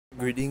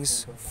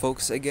Greetings,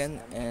 folks,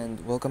 again,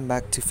 and welcome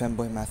back to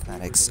Femboy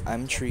Mathematics.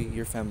 I'm Tree,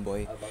 your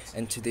Femboy,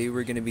 and today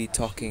we're going to be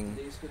talking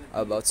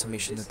about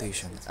summation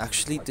notation.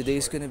 Actually,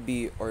 today's going to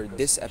be, or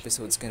this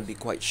episode's going to be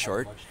quite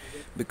short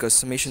because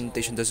summation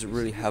notation doesn't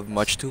really have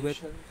much to it.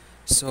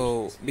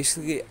 So,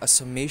 basically, a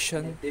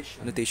summation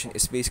notation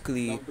is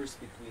basically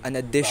an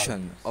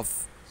addition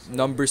of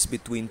numbers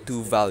between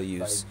two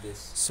values.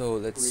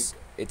 So,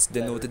 it's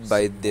denoted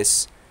by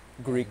this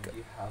Greek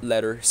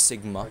letter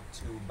sigma,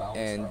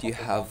 and you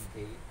have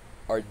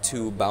our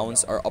two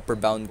bounds, our upper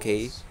bound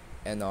k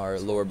and our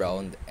lower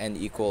bound n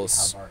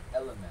equals,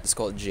 it's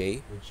called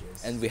j,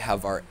 and we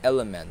have our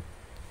element,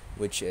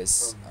 which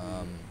is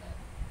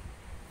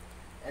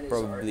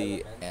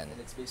probably n.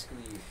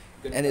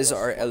 N is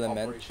our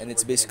element, and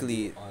it's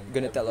basically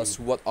gonna tell us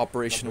what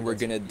operation we're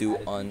gonna do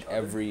on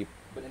every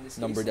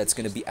number that's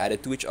gonna be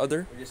added to each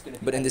other.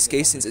 But in this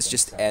case, since it's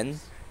just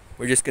n,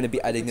 we're just going to be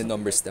adding the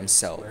numbers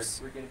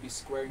themselves.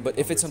 But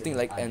if it's something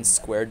like n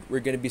squared, we're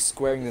going to be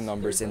squaring the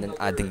numbers and then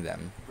adding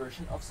them.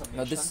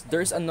 Now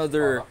there's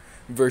another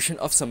version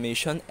of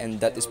summation, and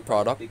that is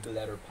product,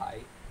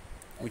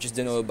 which is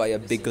denoted by a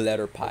big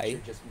letter pi.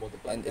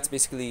 And it's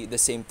basically the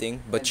same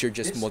thing, but you're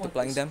just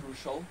multiplying them.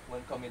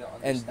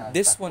 And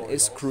this one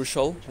is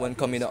crucial when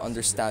coming to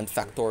understand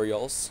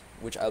factorials,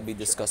 which I'll be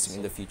discussing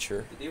in the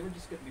future,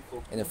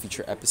 in a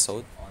future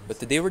episode. But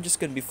today we're just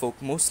going to be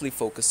mostly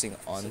focusing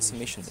on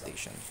summation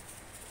notation,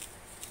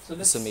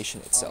 the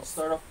summation itself.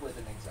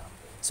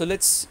 So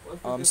let's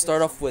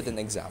start off with an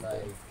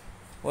example.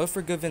 What if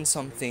we're given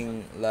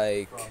something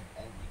like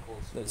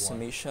the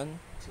summation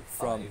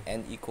from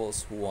n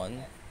equals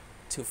 1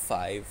 to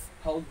 5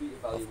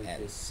 of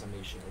n?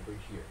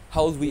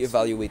 How would we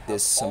evaluate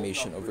this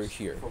summation over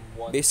here?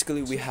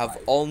 Basically, we have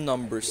all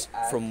numbers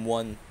from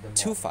 1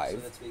 to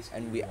 5,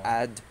 and we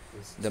add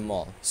them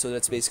all. So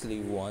that's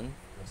basically 1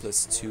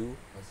 plus 2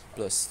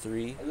 plus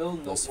 3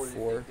 plus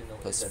 4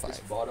 plus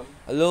 5.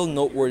 A little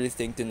noteworthy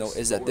thing to know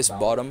is that this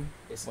bottom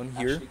one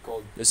here,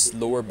 this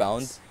lower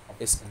bound,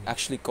 is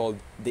actually called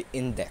the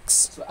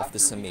index of the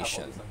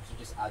summation.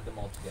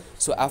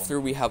 So after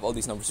we have all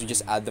these numbers, we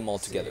just add them all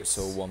together.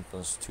 So 1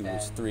 plus 2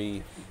 is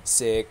 3,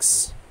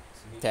 6,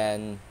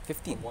 10,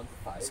 15.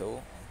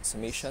 So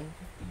summation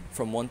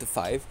from 1 to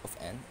 5 of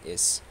n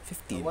is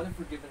 15.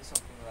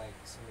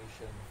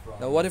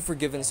 Now what if we're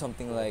given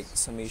something like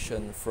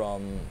summation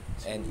from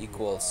n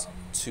equals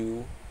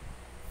 2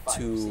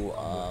 to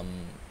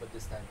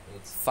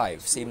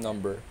 5, same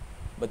number,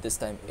 but this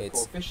time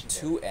it's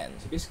 2n.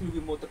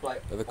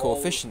 The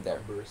coefficient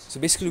there. So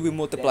basically we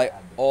multiply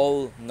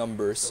all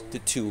numbers to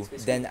 2,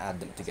 then add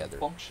them together.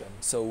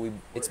 So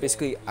it's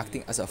basically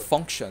acting as a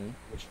function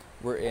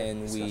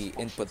wherein we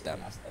input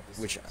them,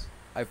 which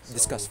I've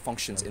discussed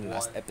functions in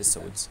last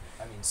episodes.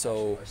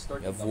 So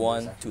we have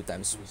 1, 2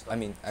 times,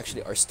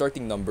 actually our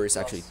starting number is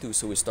actually 2,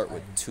 so we start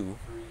with 2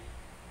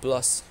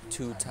 plus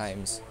 2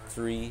 times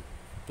 3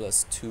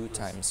 plus 2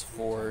 times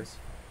 4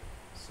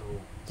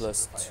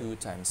 plus 2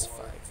 times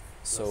 5.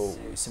 So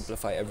we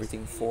simplify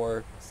everything.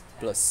 4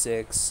 plus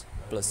 6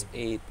 plus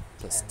 8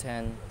 plus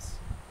 10.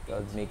 That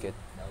would make it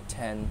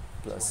 10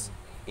 plus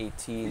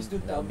 18.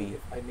 That'll be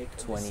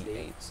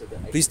 28.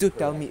 Please do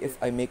tell me if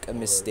I make a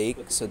mistake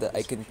so that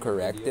I can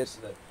correct it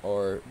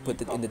or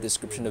put it in the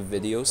description of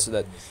videos so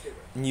that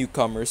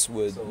newcomers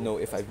would know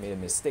if I've made a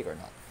mistake or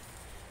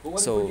not.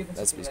 So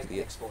that's basically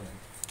it.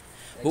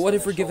 But what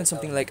if we're given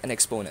something like an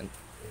exponent,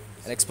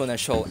 an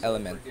exponential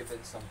element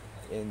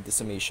in the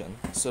summation?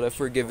 So if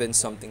we're given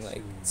something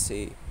like,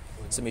 say,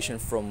 summation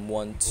from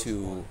 1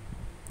 to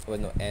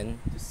n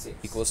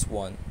equals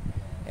 1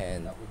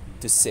 and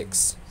to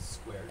 6,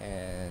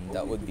 and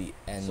that would be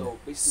n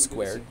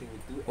squared.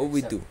 What would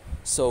we do?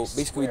 So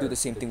basically we do the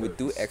same thing with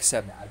 2,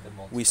 except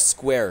we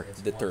square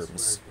the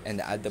terms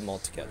and add them all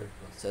together.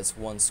 So that's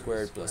 1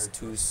 squared plus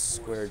 2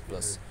 squared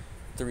plus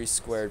 3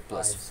 squared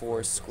plus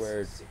 4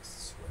 squared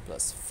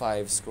plus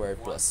 5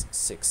 squared plus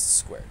 6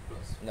 squared.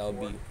 And that would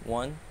be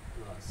 1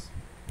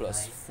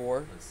 plus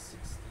 4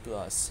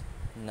 plus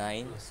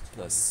 9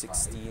 plus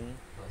 16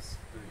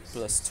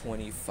 plus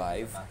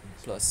 25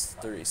 plus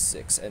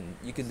 36. And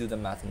you can do the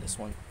math on this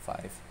one.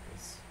 5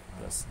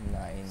 plus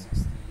 9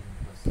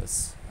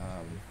 plus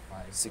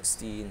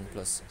 16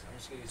 plus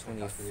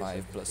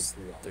 25 plus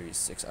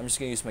 36. I'm just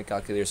going to use my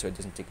calculator so it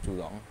doesn't take too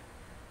long.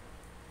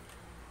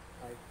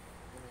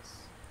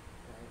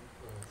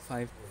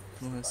 5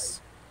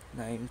 plus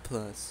 9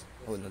 plus,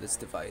 oh no, let's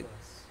divide.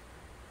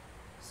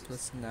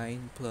 Plus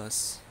 9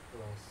 plus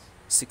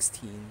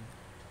 16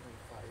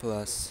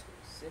 plus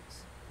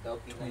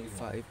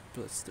 25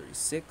 plus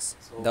 36.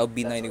 That would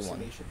be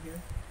 91.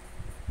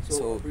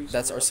 So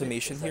that's our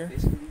summation here.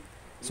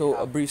 So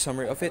a brief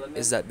summary of it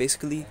is that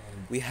basically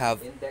we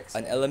have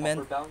an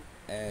element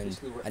and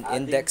an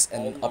index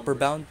and an upper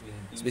bound.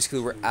 So basically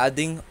we're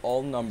adding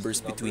all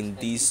numbers between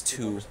these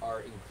two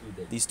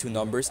these two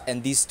numbers,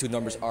 and these two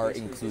numbers are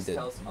included.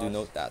 Do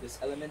note that.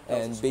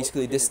 And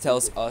basically this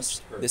tells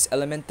us, this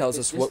element tells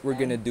us what we're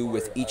gonna do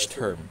with each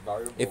term.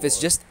 If it's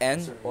just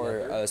n, or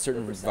a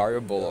certain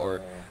variable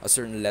or a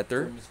certain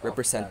letter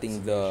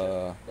representing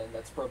the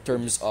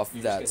terms of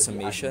that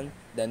summation,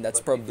 then that's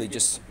probably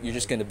just, you're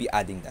just gonna be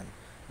adding them.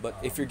 But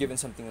if you're given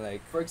something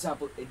like, for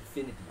example,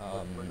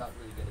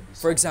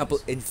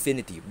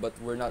 infinity, but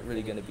we're not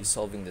really going to be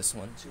solving this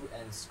one.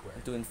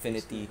 2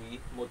 infinity,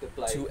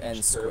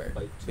 2n squared.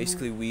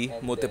 Basically, we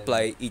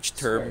multiply each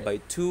term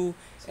by 2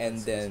 and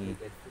then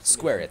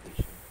square it.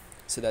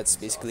 So that's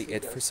basically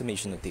it for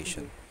summation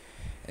notation.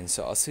 And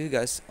so I'll see you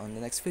guys on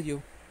the next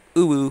video.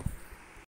 Ooh woo!